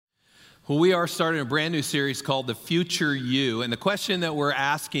Well, we are starting a brand new series called The Future You. And the question that we're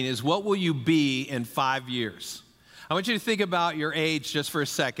asking is, what will you be in 5 years? I want you to think about your age just for a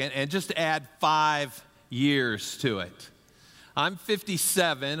second and just add 5 years to it. I'm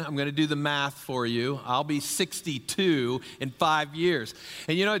 57. I'm going to do the math for you. I'll be 62 in 5 years.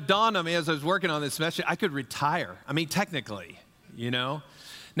 And you know, it dawned on me as I was working on this message, I could retire. I mean, technically, you know.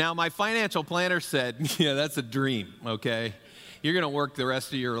 Now, my financial planner said, yeah, that's a dream, okay? You're going to work the rest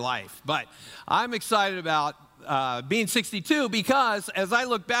of your life. But I'm excited about being 62 because as I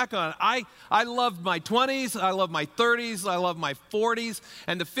look back on it, I loved my 20s, I love my 30s, I love my 40s,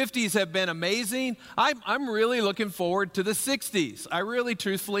 and the 50s have been amazing. I'm really looking forward to the 60s. I really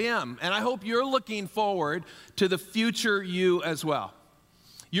truthfully am. And I hope you're looking forward to the future you as well.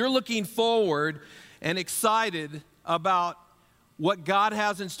 You're looking forward and excited about what God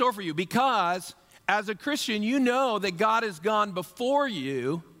has in store for you because as a Christian, you know that God has gone before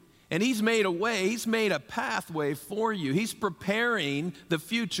you and He's made a way, He's made a pathway for you. He's preparing the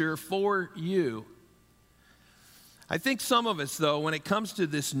future for you. I think some of us, though, when it comes to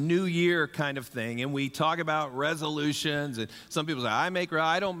this new year kind of thing, and we talk about resolutions, and some people say,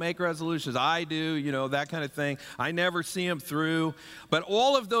 I don't make resolutions, I do, you know, that kind of thing. I never see them through. But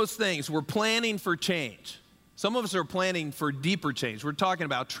all of those things, we're planning for change. Some of us are planning for deeper change. We're talking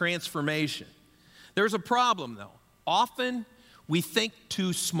about transformation. There's a problem, though. Often, we think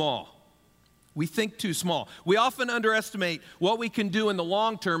too small. We think too small. We often underestimate what we can do in the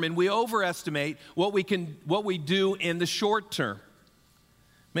long term, and we overestimate what we do in the short term.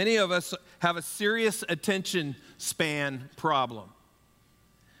 Many of us have a serious attention span problem.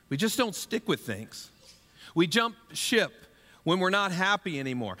 We just don't stick with things. We jump ship when we're not happy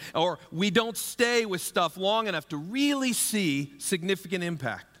anymore, or we don't stay with stuff long enough to really see significant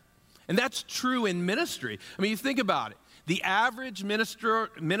impact. And that's true in ministry. I mean, you think about it. The average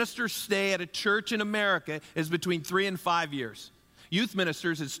minister stay at a church in America is between 3 and 5 years. Youth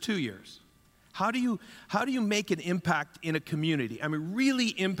ministers is 2 years. How do you make an impact in a community? I mean, really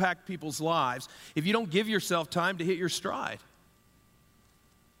impact people's lives if you don't give yourself time to hit your stride?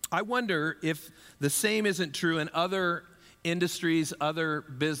 I wonder if the same isn't true in other industries, other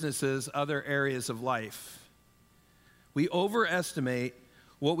businesses, other areas of life. We overestimate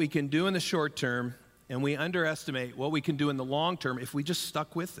what we can do in the short term, and we underestimate what we can do in the long term if we just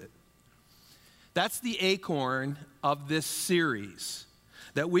stuck with it. That's the acorn of this series,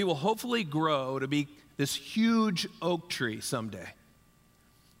 that we will hopefully grow to be this huge oak tree someday.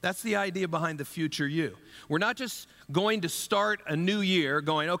 That's the idea behind the future you. We're not just going to start a new year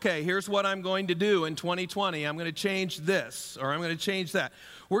going, okay, here's what I'm going to do in 2020. I'm going to change this, or I'm going to change that.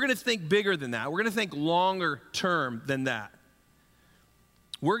 We're going to think bigger than that. We're going to think longer term than that.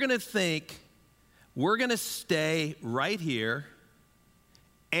 We're going to think, we're going to stay right here,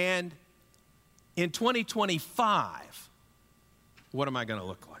 and in 2025, what am I going to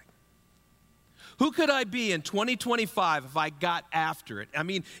look like? Who could I be in 2025 if I got after it? I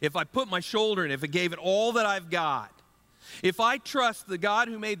mean, if I put my shoulder in, if I gave it all that I've got, if I trust the God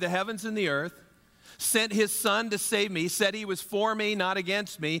who made the heavens and the earth, sent His Son to save me, said He was for me, not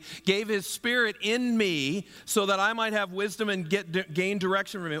against me, gave His Spirit in me so that I might have wisdom and gain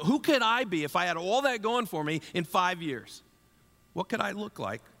direction from Him. Who could I be if I had all that going for me in 5 years? What could I look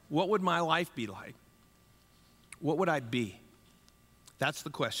like? What would my life be like? What would I be? That's the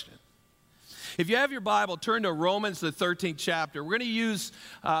question. If you have your Bible, turn to Romans, the 13th chapter. We're going to use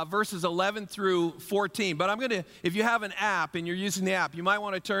verses 11 through 14. But if you have an app and you're using the app, you might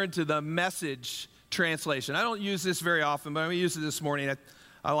want to turn to the Message translation. I don't use this very often, but I'm going to use it this morning.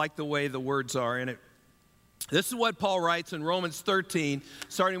 I like the way the words are in it. This is what Paul writes in Romans 13,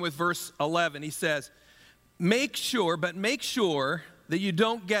 starting with verse 11. He says, make sure that you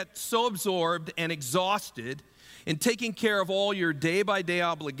don't get so absorbed and exhausted in taking care of all your day-by-day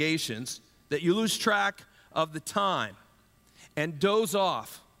obligations that you lose track of the time and doze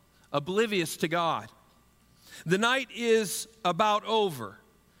off, oblivious to God. The night is about over.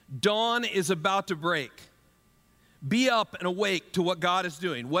 Dawn is about to break. Be up and awake to what God is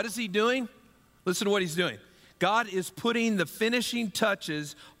doing. What is He doing? Listen to what He's doing. God is putting the finishing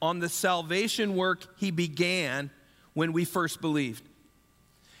touches on the salvation work He began when we first believed.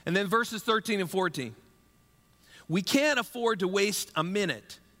 And then verses 13 and 14. We can't afford to waste a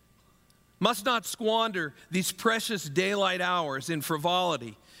minute. Must not squander these precious daylight hours in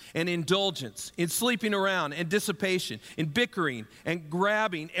frivolity and indulgence, in sleeping around and dissipation, in bickering and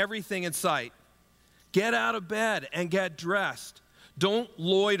grabbing everything in sight. Get out of bed and get dressed. Don't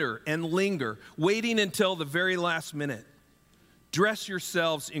loiter and linger, waiting until the very last minute. Dress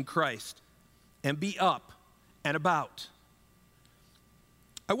yourselves in Christ and be up and about.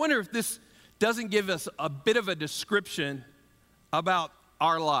 I wonder if this doesn't give us a bit of a description about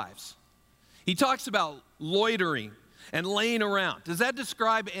our lives. He talks about loitering and laying around. Does that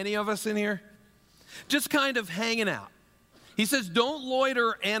describe any of us in here? Just kind of hanging out. He says, don't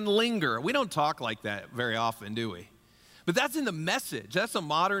loiter and linger. We don't talk like that very often, do we? But that's in the Message. That's a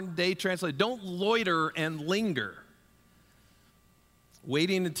modern day translation. Don't loiter and linger.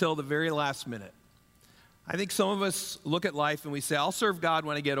 Waiting until the very last minute. I think some of us look at life and we say, I'll serve God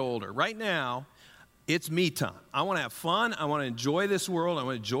when I get older. Right now, it's me time. I want to have fun. I want to enjoy this world. I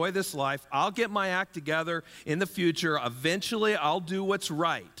want to enjoy this life. I'll get my act together in the future. Eventually, I'll do what's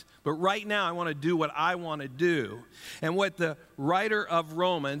right. But right now, I want to do what I want to do. And what the writer of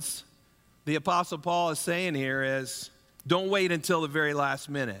Romans, the Apostle Paul, is saying here is, don't wait until the very last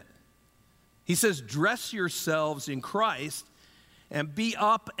minute. He says, dress yourselves in Christ and be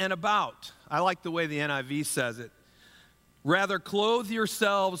up and about. I like the way the NIV says it. Rather, clothe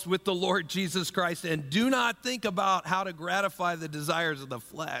yourselves with the Lord Jesus Christ and do not think about how to gratify the desires of the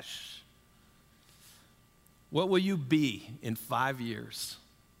flesh. What will you be in 5 years?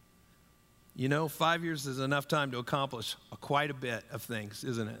 You know, 5 years is enough time to accomplish quite a bit of things,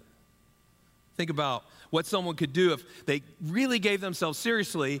 isn't it? Think about what someone could do if they really gave themselves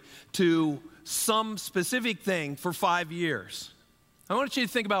seriously to some specific thing for 5 years. I want you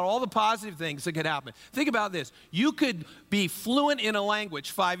to think about all the positive things that could happen. Think about this. You could be fluent in a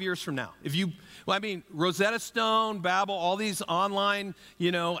language 5 years from now. Rosetta Stone, Babbel, all these online,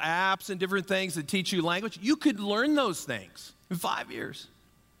 apps and different things that teach you language. You could learn those things in 5 years.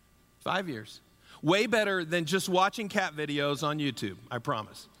 5 years. Way better than just watching cat videos on YouTube, I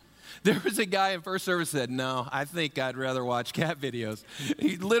promise. There was a guy in first service that said, no, I think I'd rather watch cat videos.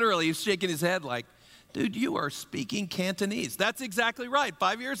 He's shaking his head like, dude, you are speaking Cantonese. That's exactly right.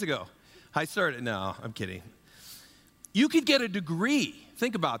 5 years ago, I started. No, I'm kidding. You could get a degree.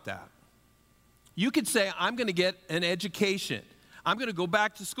 Think about that. You could say, I'm going to get an education. I'm going to go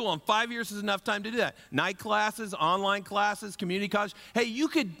back to school. And 5 years is enough time to do that. Night classes, online classes, community college. Hey, you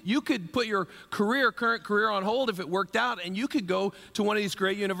could put your current career on hold if it worked out, and you could go to one of these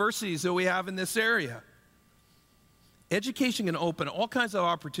great universities that we have in this area. Education can open all kinds of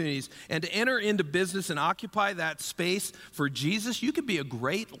opportunities, and to enter into business and occupy that space for Jesus, you could be a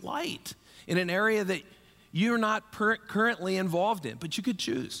great light in an area that you're not currently involved in, but you could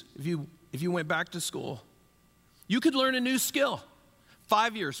choose if you went back to school. You could learn a new skill.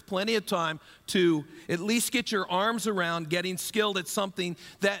 5 years, plenty of time to at least get your arms around getting skilled at something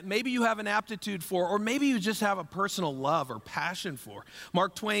that maybe you have an aptitude for, or maybe you just have a personal love or passion for.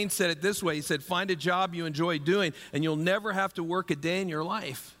 Mark Twain said it this way. He said, find a job you enjoy doing, and you'll never have to work a day in your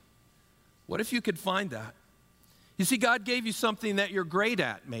life. What if you could find that? You see, God gave you something that you're great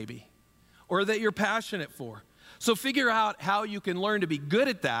at, maybe, or that you're passionate for. So figure out how you can learn to be good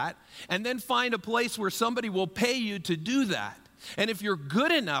at that, and then find a place where somebody will pay you to do that. And if you're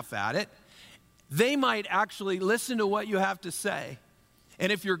good enough at it, they might actually listen to what you have to say.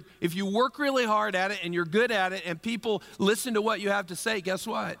 And if you work really hard at it and you're good at it and people listen to what you have to say, guess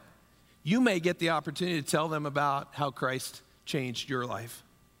what? You may get the opportunity to tell them about how Christ changed your life.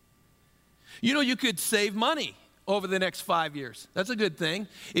 You could save money over the next 5 years. That's a good thing.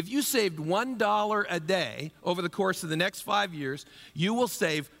 If you saved $1 a day over the course of the next 5 years, you will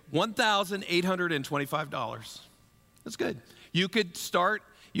save $1,825. That's good. You could start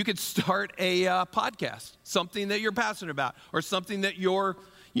a podcast, something that you're passionate about, or something that you're,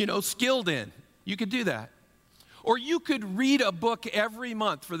 skilled in. You could do that. Or you could read a book every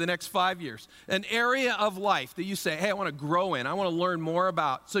month for the next 5 years, an area of life that you say, hey, I want to grow in, I want to learn more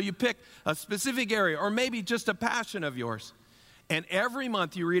about. So you pick a specific area, or maybe just a passion of yours, and every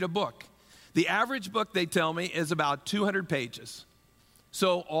month you read a book. The average book, they tell me, is about 200 pages.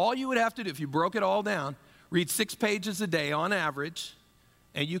 So all you would have to do, if you broke it all down, read 6 pages a day on average,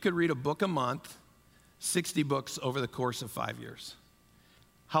 and you could read a book a month, 60 books over the course of 5 years.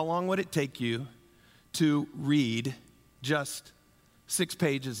 How long would it take you to read just 6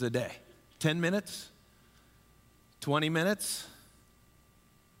 pages a day? 10 minutes? 20 minutes?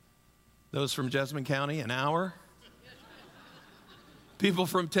 Those from Jessamine County, an hour? People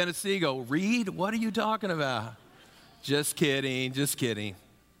from Tennessee go, read? What are you talking about? Just kidding, just kidding.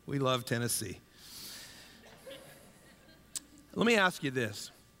 We love Tennessee. Let me ask you this.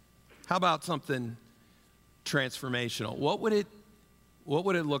 How about something transformational? What would it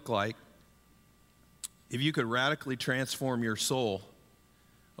look like if you could radically transform your soul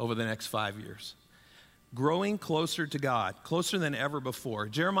over the next 5 years? Growing closer to God, closer than ever before.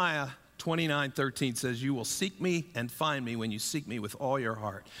 Jeremiah 29:13 says, you will seek me and find me when you seek me with all your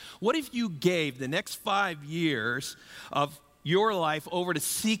heart. What if you gave the next 5 years of your life over to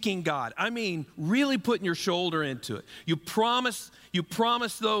seeking God. I mean, really putting your shoulder into it. He promised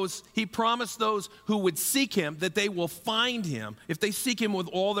those who would seek him that they will find him if they seek him with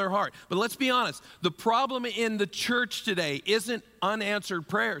all their heart. But let's be honest, the problem in the church today isn't unanswered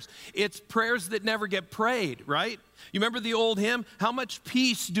prayers. It's prayers that never get prayed, right? You remember the old hymn? How much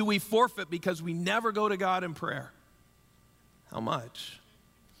peace do we forfeit because we never go to God in prayer? How much?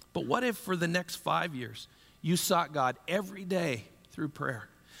 But what if for the next 5 years, you sought God every day through prayer?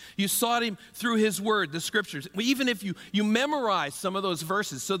 You sought him through his word, the scriptures. Even if you memorized some of those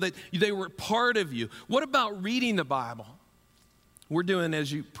verses so that they were part of you. What about reading the Bible? We're doing,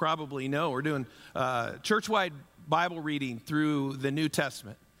 as you probably know, we're doing church-wide Bible reading through the New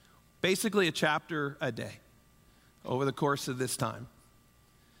Testament. Basically a chapter a day over the course of this time.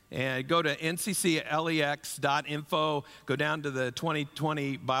 And go to ncclex.info, go down to the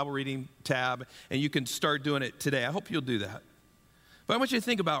 2020 Bible reading tab, and you can start doing it today. I hope you'll do that. But I want you to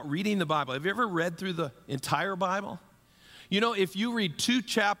think about reading the Bible. Have you ever read through the entire Bible? You know, if you read 2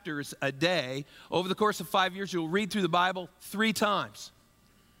 chapters a day, over the course of 5 years, you'll read through the Bible 3 times.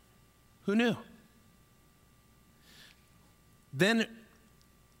 Who knew? Then,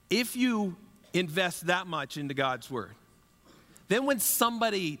 if you invest that much into God's word, then when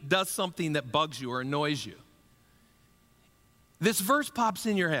somebody does something that bugs you or annoys you, this verse pops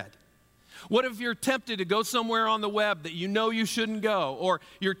in your head. What if you're tempted to go somewhere on the web that you know you shouldn't go, or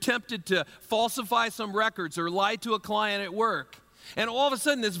you're tempted to falsify some records or lie to a client at work, and all of a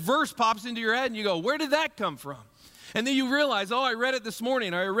sudden this verse pops into your head and you go, where did that come from? And then you realize, oh, I read it this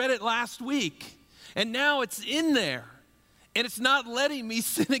morning, or I read it last week, and now it's in there, and it's not letting me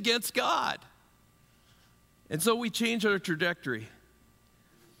sin against God. And so we change our trajectory.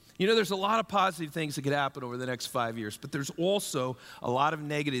 You know, there's a lot of positive things that could happen over the next 5 years, but there's also a lot of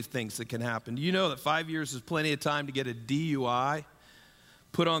negative things that can happen. Do you know that 5 years is plenty of time to get a DUI,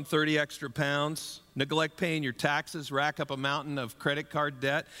 put on 30 extra pounds, neglect paying your taxes, rack up a mountain of credit card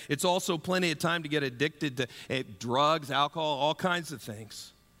debt? It's also plenty of time to get addicted to drugs, alcohol, all kinds of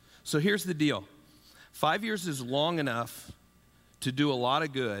things. So here's the deal. 5 years is long enough to do a lot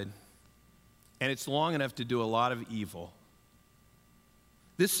of good, and it's long enough to do a lot of evil.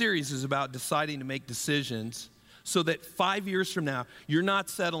 This series is about deciding to make decisions so that 5 years from now, you're not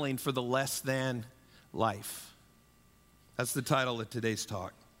settling for the less than life. That's the title of today's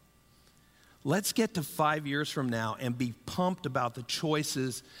talk. Let's get to 5 years from now and be pumped about the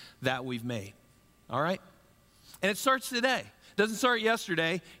choices that we've made. All right? And it starts today. It doesn't start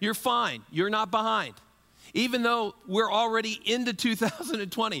yesterday. You're fine. You're not behind. Even though we're already into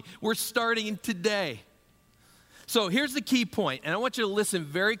 2020, we're starting today. So here's the key point, and I want you to listen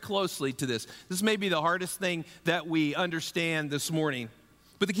very closely to this. This may be the hardest thing that we understand this morning.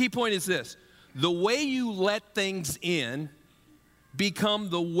 But the key point is this. The way you let things in become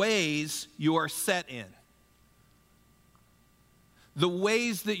the ways you are set in. The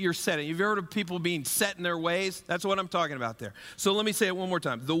ways that you're set in. You've heard of people being set in their ways? That's what I'm talking about there. So let me say it one more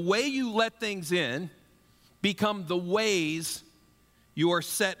time. The way you let things in become the ways you are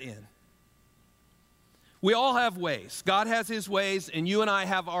set in. We all have ways. God has his ways, and you and I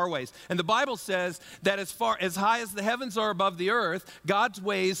have our ways. And the Bible says that as high as the heavens are above the earth, God's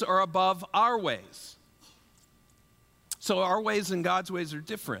ways are above our ways. So our ways and God's ways are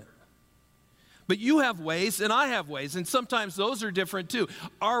different. But you have ways, and I have ways, and sometimes those are different too.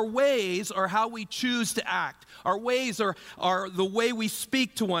 Our ways are how we choose to act. Our ways are the way we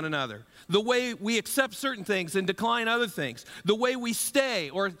speak to one another, the way we accept certain things and decline other things, the way we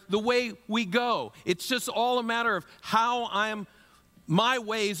stay or the way we go. It's just all a matter of how my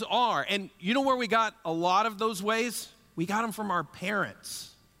ways are. And you know where we got a lot of those ways? We got them from our parents.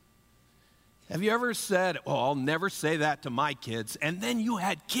 Have you ever said, oh, I'll never say that to my kids, and then you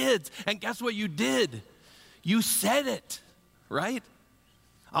had kids, and guess what you did? You said it, right?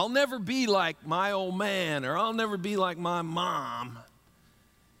 I'll never be like my old man, or I'll never be like my mom.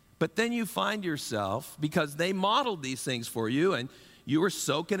 But then you find yourself, because they modeled these things for you, and you were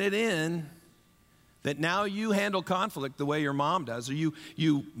soaking it in, that now you handle conflict the way your mom does, or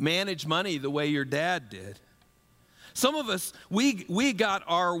you manage money the way your dad did. Some of us, we got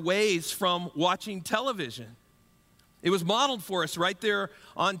our ways from watching television. It was modeled for us right there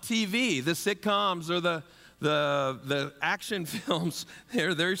on TV, the sitcoms or the action films.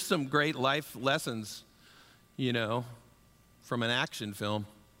 There's some great life lessons, you know, from an action film.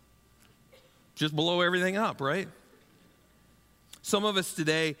 Just blow everything up, right? Some of us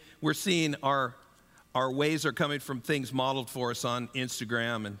today, we're seeing our ways are coming from things modeled for us on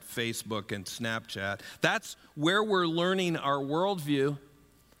Instagram and Facebook and Snapchat. That's where we're learning our worldview.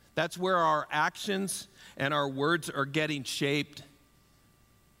 That's where our actions and our words are getting shaped.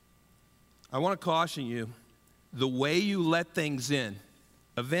 I want to caution you, the way you let things in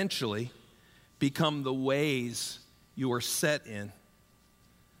eventually become the ways you are set in.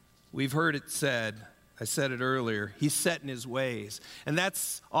 We've heard it said, I said it earlier, he's set in his ways. And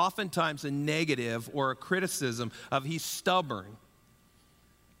that's oftentimes a negative or a criticism of he's stubborn.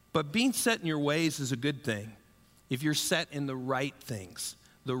 But being set in your ways is a good thing if you're set in the right things,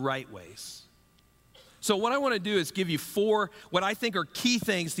 the right ways. So what I want to do is give you 4 what I think are key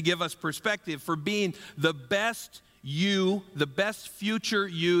things to give us perspective for being the best you, the best future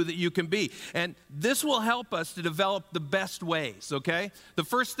you that you can be. And this will help us to develop the best ways, okay? The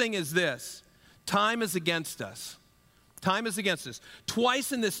first thing is this: time is against us. Time is against us.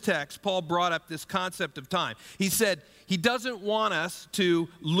 Twice in this text, Paul brought up this concept of time. He said he doesn't want us to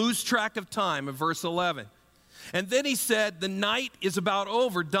lose track of time in verse 11. And then he said the night is about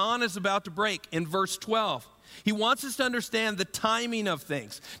over, dawn is about to break in verse 12. He wants us to understand the timing of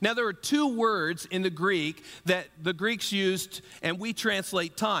things. Now, there are 2 words in the Greek that the Greeks used, and we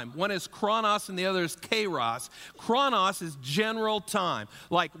translate time. One is chronos, and the other is kairos. Chronos is general time.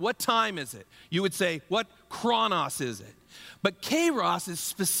 Like, what time is it? You would say, what chronos is it? But kairos is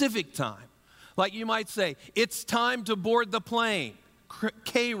specific time. Like, you might say, it's time to board the plane.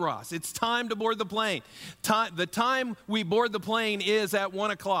 Kairos, it's time to board the plane. The time we board the plane is at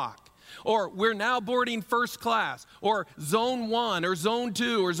 1 o'clock. Or we're now boarding first class, or zone 1, or zone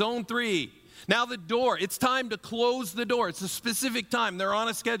 2, or zone 3. Now the door, it's time to close the door. It's a specific time. They're on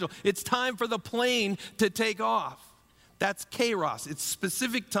a schedule. It's time for the plane to take off. That's kairos. It's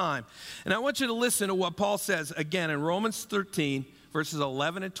specific time. And I want you to listen to what Paul says again in Romans 13, verses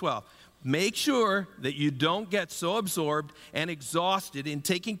 11 and 12. Make sure that you don't get so absorbed and exhausted in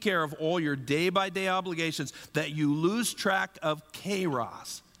taking care of all your day-by-day obligations that you lose track of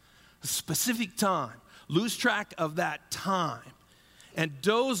kairos, a specific time. Lose track of that time and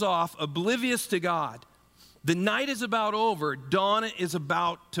doze off, oblivious to God. The night is about over. Dawn is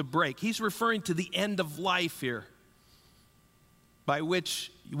about to break. He's referring to the end of life here, by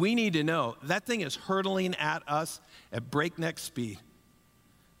which we need to know that thing is hurtling at us at breakneck speed.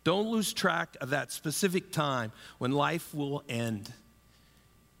 Don't lose track of that specific time when life will end.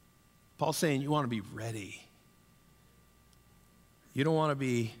 Paul's saying you want to be ready. You don't want to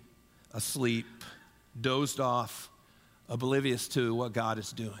be asleep, dozed off, oblivious to what God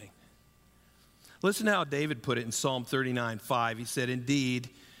is doing. Listen to how David put it in Psalm 39:5. He said, "Indeed,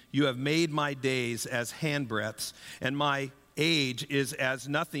 you have made my days as handbreadths, and my age is as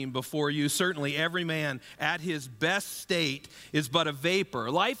nothing before you. Certainly every man at his best state is but a vapor."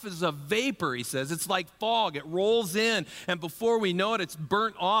 Life is a vapor, he says. It's like fog. It rolls in, and before we know it, it's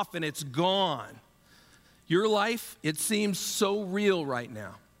burnt off and it's gone. Your life, it seems so real right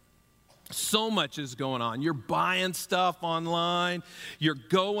now. So much is going on. You're buying stuff online. You're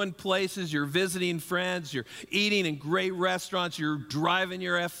going places. You're visiting friends. You're eating in great restaurants. You're driving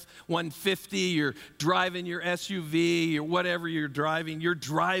your F-150. You're driving your SUV or whatever you're driving. You're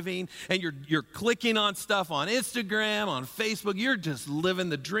driving and you're clicking on stuff on Instagram, on Facebook. You're just living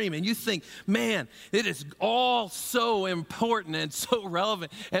the dream. And you think, man, it is all so important and so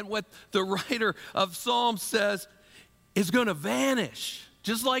relevant. And what the writer of Psalms says is going to vanish.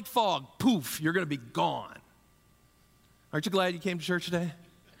 Just like fog, poof, you're going to be gone. Aren't you glad you came to church today?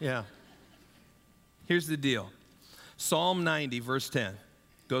 Yeah. Here's the deal. Psalm 90, verse 10,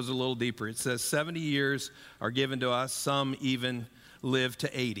 goes a little deeper. It says, 70 years are given to us, some even live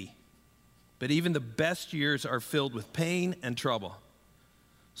to 80. But even the best years are filled with pain and trouble.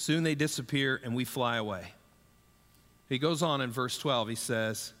 Soon they disappear and we fly away. He goes on in verse 12, he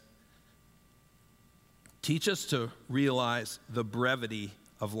says, teach us to realize the brevity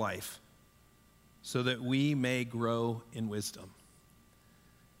of life so that we may grow in wisdom.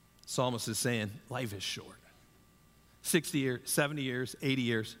 Psalmist is saying life is short. 60 years, 70 years, 80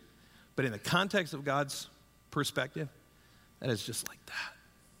 years. But in the context of God's perspective, that is just like that.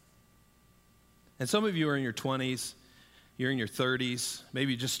 And some of you are in your 20s, you're in your 30s,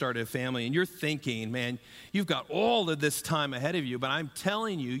 maybe you just started a family, and you're thinking, man, you've got all of this time ahead of you, but I'm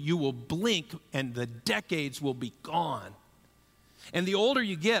telling you, you will blink and the decades will be gone. And the older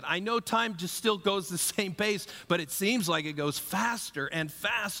you get, I know time just still goes the same pace, but it seems like it goes faster and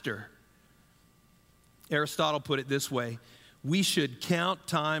faster. Aristotle put it this way: we should count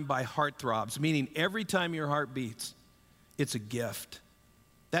time by heartthrobs, meaning every time your heart beats, it's a gift.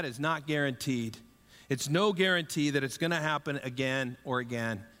 That is not guaranteed. It's no guarantee that it's going to happen again or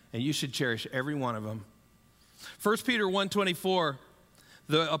again, and you should cherish every one of them. 1 Peter 1:24,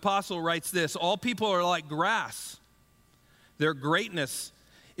 the apostle writes this: all people are like grass. Their greatness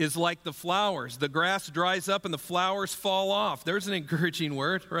is like the flowers. The grass dries up and the flowers fall off. There's an encouraging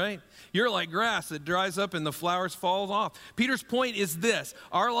word, right? You're like grass that dries up and the flowers fall off. Peter's point is this: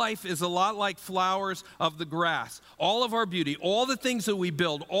 our life is a lot like flowers of the grass. All of our beauty, all the things that we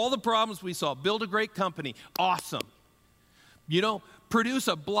build, all the problems we solve, build a great company, awesome. Produce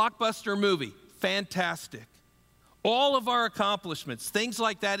a blockbuster movie, fantastic. All of our accomplishments, things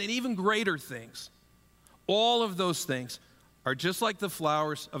like that, and even greater things, all of those things are just like the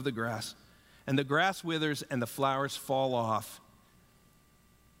flowers of the grass. And the grass withers and the flowers fall off.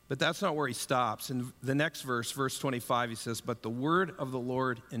 But that's not where he stops. In the next verse, verse 25, he says, "But the word of the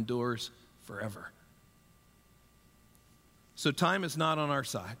Lord endures forever." So time is not on our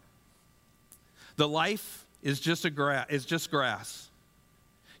side. The life is just grass.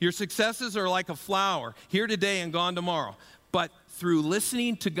 Your successes are like a flower, here today and gone tomorrow. But through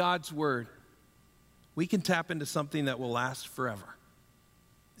listening to God's word, we can tap into something that will last forever.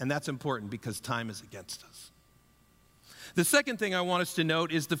 And that's important because time is against us. The second thing I want us to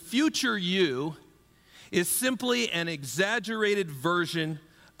note is the future you is simply an exaggerated version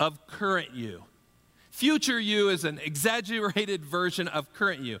of current you. Future you is an exaggerated version of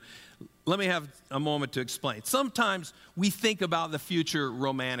current you. Let me have a moment to explain. Sometimes we think about the future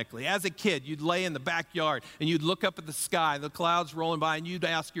romantically. As a kid, you'd lay in the backyard and you'd look up at the sky, the clouds rolling by, and you'd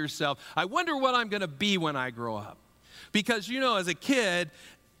ask yourself, I wonder what I'm going to be when I grow up. Because, as a kid,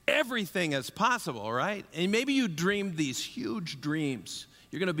 everything is possible, right? And maybe you dreamed these huge dreams.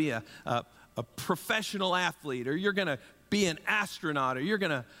 You're going to be a professional athlete, or you're going to be an astronaut, or you're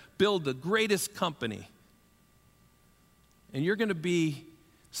going to build the greatest company. And you're going to be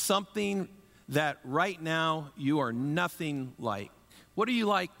something that right now you are nothing like. What are you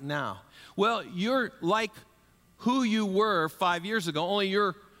like now? Well, you're like who you were 5 years ago, only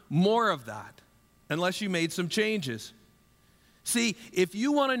you're more of that, unless you made some changes. See, if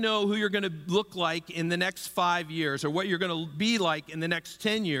you want to know who you're going to look like in the next 5 years, or what you're going to be like in the next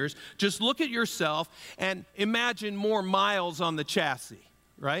 10 years, just look at yourself and imagine more miles on the chassis,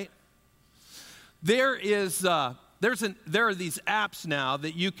 right? There are these apps now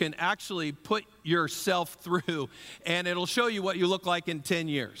that you can actually put yourself through, and it'll show you what you look like in 10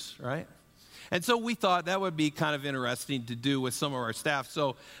 years, right? And so we thought that would be kind of interesting to do with some of our staff.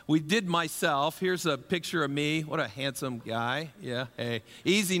 So we did myself. Here's a picture of me. What a handsome guy. Yeah, hey.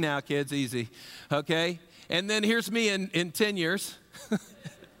 Easy now, kids, easy. Okay? And then here's me in 10 years.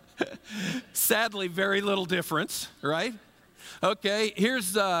 Sadly, very little difference, right? Okay,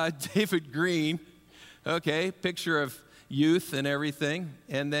 here's David Green. Okay, picture of youth and everything.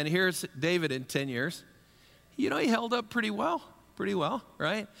 And then here's David in 10 years. He held up pretty well,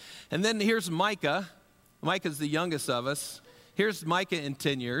 right? And then here's Micah. Micah's the youngest of us. Here's Micah in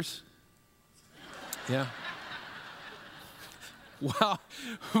 10 years. Yeah. Wow.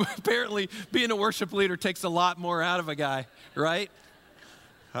 Apparently, being a worship leader takes a lot more out of a guy, right?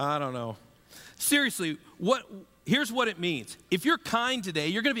 I don't know. Seriously, here's what it means. If you're kind today,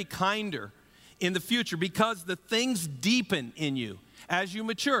 you're going to be kinder in the future because the things deepen in you as you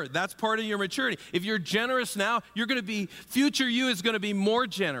mature. That's part of your maturity. If you're generous now, future you is going to be more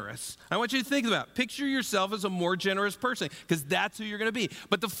generous. I want you to think about it. Picture yourself as a more generous person because that's who you're going to be.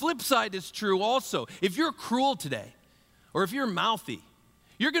 But the flip side is true also. If you're cruel today, or if you're mouthy,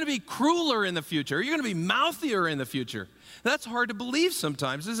 you're going to be crueler in the future. You're going to be mouthier in the future. That's hard to believe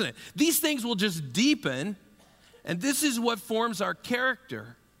sometimes, isn't it? These things will just deepen, and this is what forms our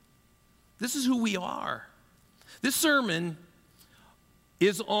character. This is who we are. This sermon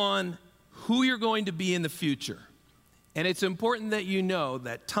is on who you're going to be in the future. And it's important that you know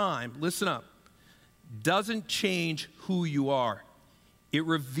that time, listen up, doesn't change who you are. It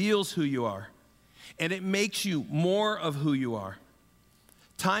reveals who you are. And it makes you more of who you are.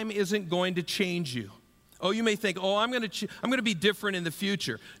 Time isn't going to change you. Oh, you may think, I'm going to be different in the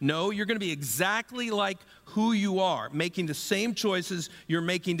future. No, you're going to be exactly like who you are, making the same choices you're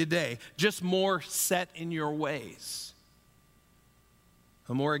making today, just more set in your ways.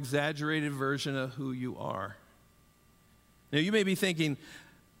 A more exaggerated version of who you are. Now, you may be thinking,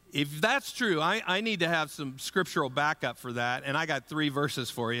 if that's true, I need to have some scriptural backup for that, and I got 3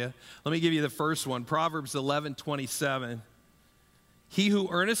 verses for you. Let me give you the first one, Proverbs 11:27. He who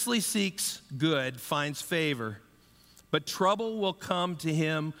earnestly seeks good finds favor, but trouble will come to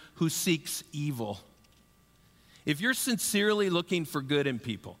him who seeks evil. If you're sincerely looking for good in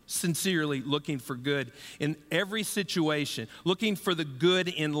people, sincerely looking for good in every situation, looking for the good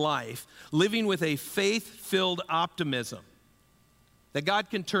in life, living with a faith-filled optimism that God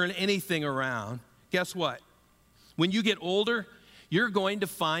can turn anything around, guess what? When you get older, you're going to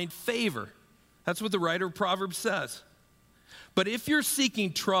find favor. That's what the writer of Proverbs says. But if you're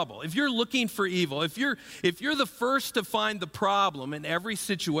seeking trouble, if you're looking for evil, if you're the first to find the problem in every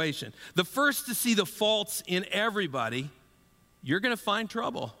situation, the first to see the faults in everybody, you're going to find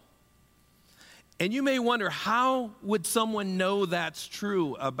trouble. And you may wonder, how would someone know that's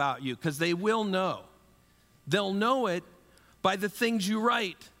true about you? Because they will know. They'll know it by the things you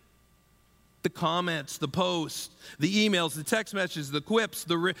write. The comments, the posts, the emails, the text messages, the quips,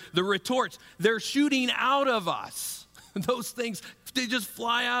 the retorts. They're shooting out of us. Those things, they just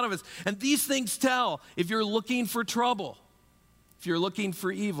fly out of us. And these things tell if you're looking for trouble, if you're looking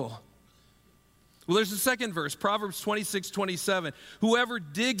for evil. Well, there's a second verse, Proverbs 26:27. Whoever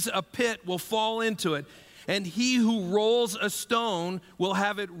digs a pit will fall into it, and he who rolls a stone will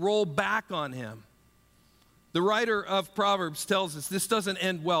have it roll back on him. The writer of Proverbs tells us this doesn't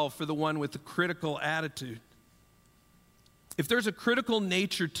end well for the one with the critical attitude. If there's a critical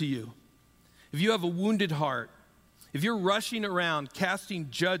nature to you, if you have a wounded heart, if you're rushing around casting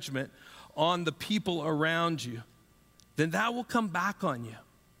judgment on the people around you, then that will come back on you.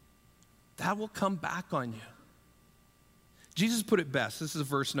 That will come back on you. Jesus put it best. This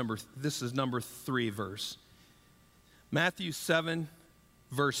is number 3 verse. Matthew 7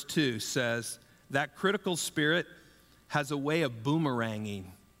 verse 2 says, that critical spirit has a way of boomeranging.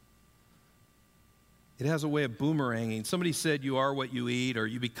 It has a way of boomeranging. Somebody said you are what you eat, or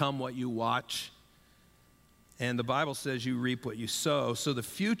you become what you watch. And the Bible says you reap what you sow. So the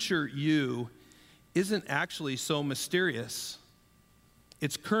future you isn't actually so mysterious.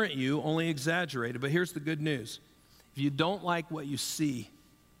 It's current you, only exaggerated. But here's the good news. If you don't like what you see,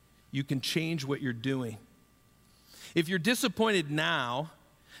 you can change what you're doing. If you're disappointed now,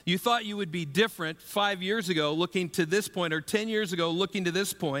 you thought you would be different 5 years ago looking to this point, or 10 years ago looking to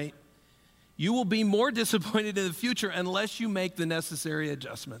this point, you will be more disappointed in the future unless you make the necessary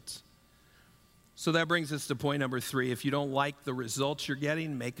adjustments. So that brings us to point number 3. If you don't like the results you're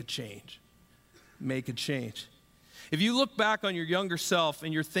getting, make a change. Make a change. If you look back on your younger self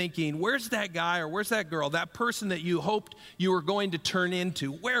and you're thinking, where's that guy or where's that girl, that person that you hoped you were going to turn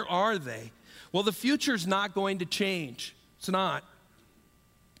into, where are they? Well, the future's not going to change. It's not.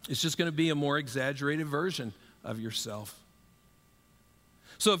 It's just going to be a more exaggerated version of yourself.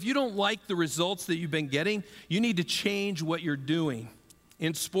 So if you don't like the results that you've been getting, you need to change what you're doing.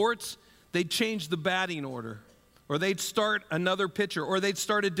 In sports, they'd change the batting order, or they'd start another pitcher, or they'd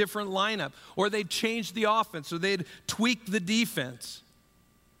start a different lineup, or they'd change the offense, or they'd tweak the defense.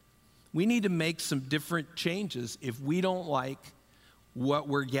 We need to make some different changes if we don't like what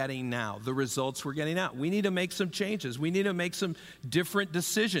we're getting now, the results we're getting out. We need to make some changes. We need to make some different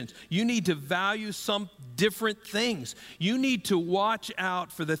decisions. You need to value some different things. You need to watch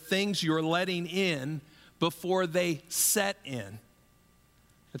out for the things you're letting in before they set in.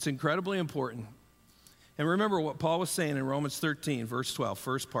 It's incredibly important. And remember what Paul was saying in Romans 13, verse 12,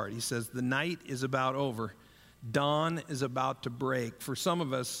 first part. He says, the night is about over. Dawn is about to break. For some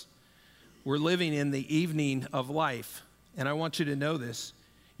of us, we're living in the evening of life. And I want you to know this.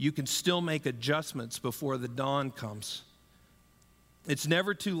 You can still make adjustments before the dawn comes. It's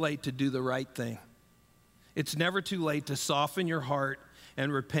never too late to do the right thing. It's never too late to soften your heart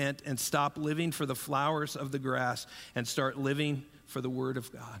and repent and stop living for the flowers of the grass and start living for the Word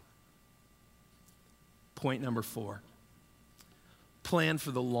of God. Point number 4. Plan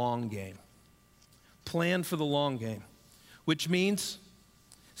for the long game. Plan for the long game, which means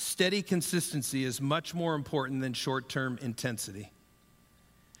steady consistency is much more important than short-term intensity.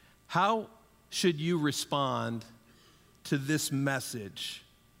 How should you respond to this message?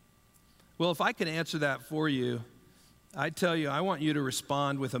 Well, if I could answer that for you, I'd tell you I want you to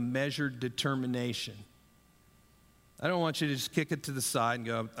respond with a measured determination. I don't want you to just kick it to the side and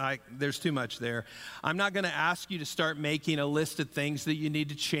go, there's too much there. I'm not going to ask you to start making a list of things that you need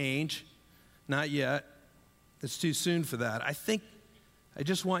to change. Not yet. It's too soon for that. I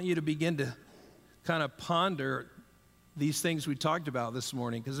just want you to begin to kind of ponder these things we talked about this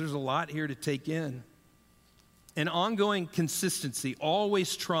morning, because there's a lot here to take in. An ongoing consistency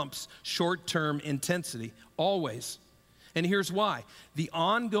always trumps short-term intensity, always. And here's why. The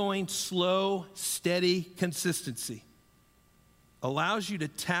ongoing, slow, steady consistency allows you to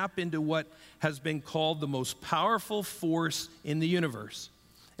tap into what has been called the most powerful force in the universe.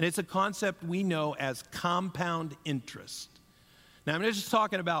 And it's a concept we know as compound interest. Now, I'm not just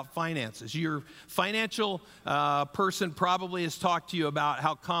talking about finances. Your financial person probably has talked to you about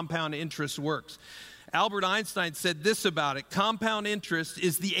how compound interest works. Albert Einstein said this about it: compound interest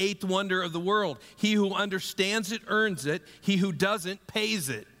is the eighth wonder of the world. He who understands it earns it. He who doesn't pays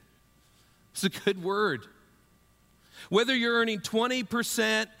it. It's a good word. Whether you're earning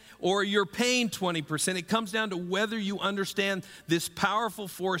 20% or you're paying 20%. It comes down to whether you understand this powerful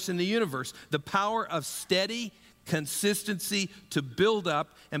force in the universe, the power of steady consistency to build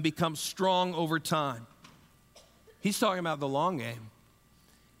up and become strong over time. He's talking about the long game.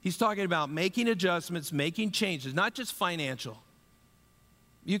 He's talking about making adjustments, making changes, not just financial.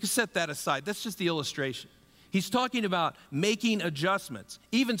 You can set that aside. That's just the illustration. He's talking about making adjustments,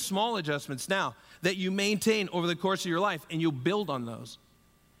 even small adjustments now, that you maintain over the course of your life, and you build on those.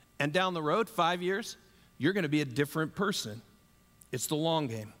 And down the road, 5 years, you're going to be a different person. It's the long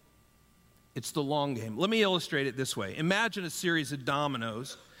game. It's the long game. Let me illustrate it this way. Imagine a series of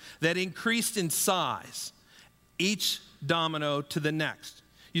dominoes that increased in size, each domino to the next.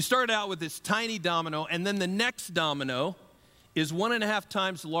 You start out with this tiny domino, and then the next domino is 1.5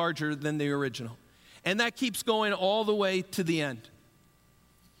 times larger than the original. And that keeps going all the way to the end.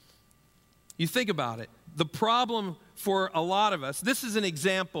 You think about it. The problem for a lot of us, this is an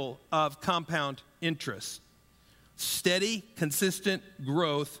example of compound interest. Steady, consistent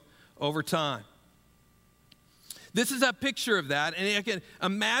growth over time. This is a picture of that. And I can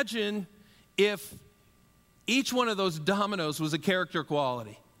imagine if each one of those dominoes was a character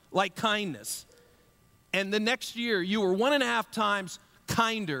quality, like kindness. And the next year, you were 1.5 times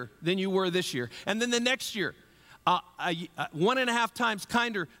kinder than you were this year. And then the next year, 1.5 times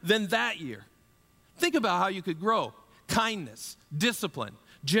kinder than that year. Think about how you could grow. Kindness, discipline,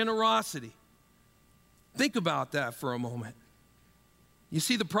 generosity. Think about that for a moment. You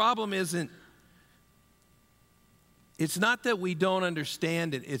see, the problem it's not that we don't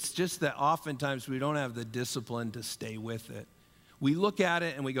understand it. It's just that oftentimes we don't have the discipline to stay with it. We look at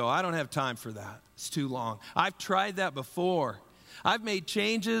it and we go, I don't have time for that. It's too long. I've tried that before. I've made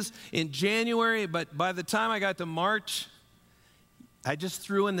changes in January, but by the time I got to March, I just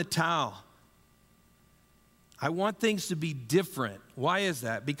threw in the towel. I want things to be different. Why is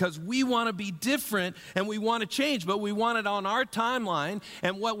that? Because we want to be different and we want to change, but we want it on our timeline.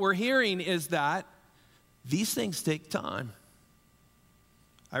 And what we're hearing is that these things take time.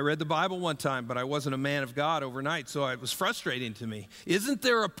 I read the Bible one time, but I wasn't a man of God overnight, so it was frustrating to me. Isn't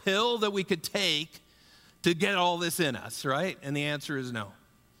there a pill that we could take to get all this in us, right? And the answer is no.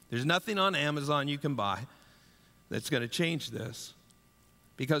 There's nothing on Amazon you can buy that's going to change this,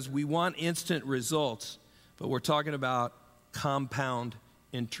 because we want instant results, but we're talking about compound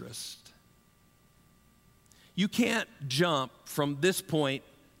interest. You can't jump from this point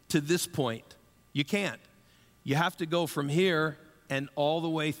to this point. You can't. You have to go from here and all the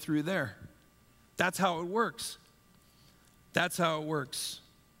way through there. That's how it works. That's how it works.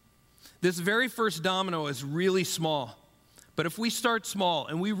 This very first domino is really small. But if we start small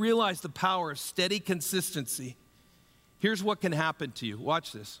and we realize the power of steady consistency, here's what can happen to you.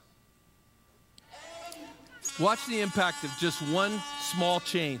 Watch this. Watch the impact of just one small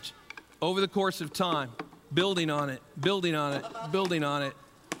change over the course of time, building on it, building on it, building on it.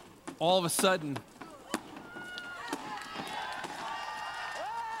 All of a sudden,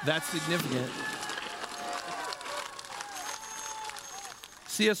 that's significant.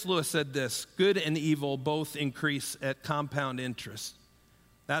 C.S. Lewis said this: good and evil both increase at compound interest.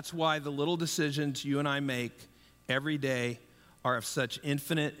 That's why the little decisions you and I make every day are of such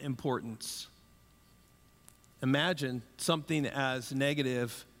infinite importance. Imagine something as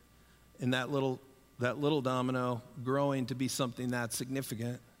negative in that little domino growing to be something that's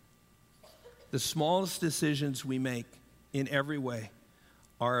significant. The smallest decisions we make in every way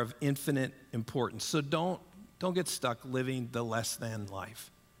are of infinite importance. So don't get stuck living the less than life.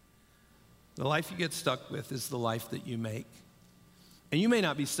 The life you get stuck with is the life that you make. And you may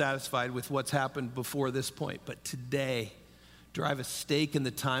not be satisfied with what's happened before this point, but today, drive a stake in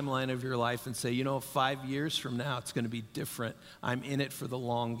the timeline of your life and say, 5 years from now, it's going to be different. I'm in it for the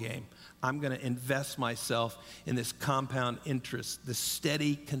long game. I'm going to invest myself in this compound interest, this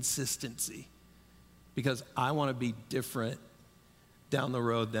steady consistency, because I want to be different down the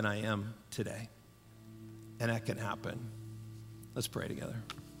road than I am today. And that can happen. Let's pray together.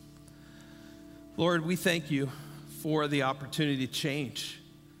 Lord, we thank you for the opportunity to change.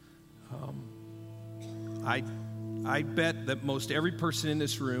 I bet that most every person in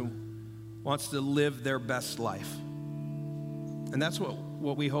this room wants to live their best life. And that's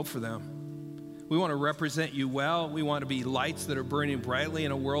what we hope for them. We want to represent you well. We want to be lights that are burning brightly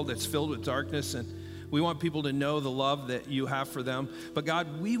in a world that's filled with darkness, and we want people to know the love that you have for them. But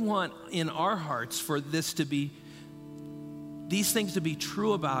God, we want in our hearts for these things to be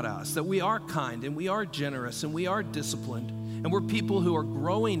true about us, that we are kind and we are generous and we are disciplined, and we're people who are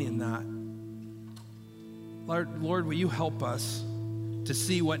growing in that. Lord, will you help us to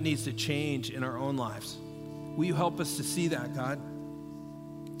see what needs to change in our own lives? Will you help us to see that, God?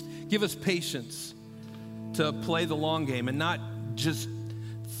 Give us patience to play the long game and not just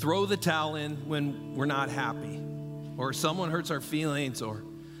throw the towel in when we're not happy, or someone hurts our feelings, or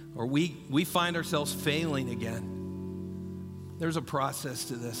we find ourselves failing again. There's a process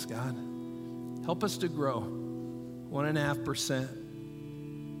to this, God. Help us to grow 1.5%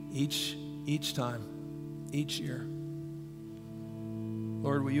 each time, each year.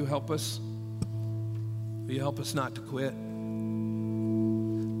 Lord, will you help us? Will you help us not to quit?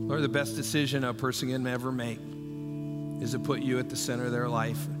 Lord, the best decision a person can ever make is to put you at the center of their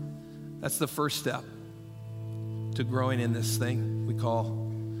life. That's the first step to growing in this thing we call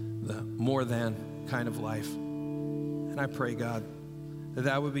the more than kind of life. And I pray, God,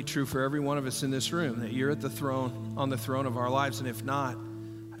 that would be true for every one of us in this room, that you're at the throne, on the throne of our lives. And if not,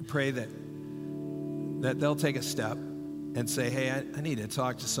 I pray that they'll take a step and say, hey, I need to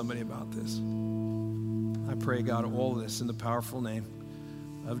talk to somebody about this. I pray, God, all of this in the powerful name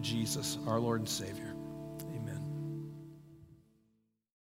of Jesus, our Lord and Savior.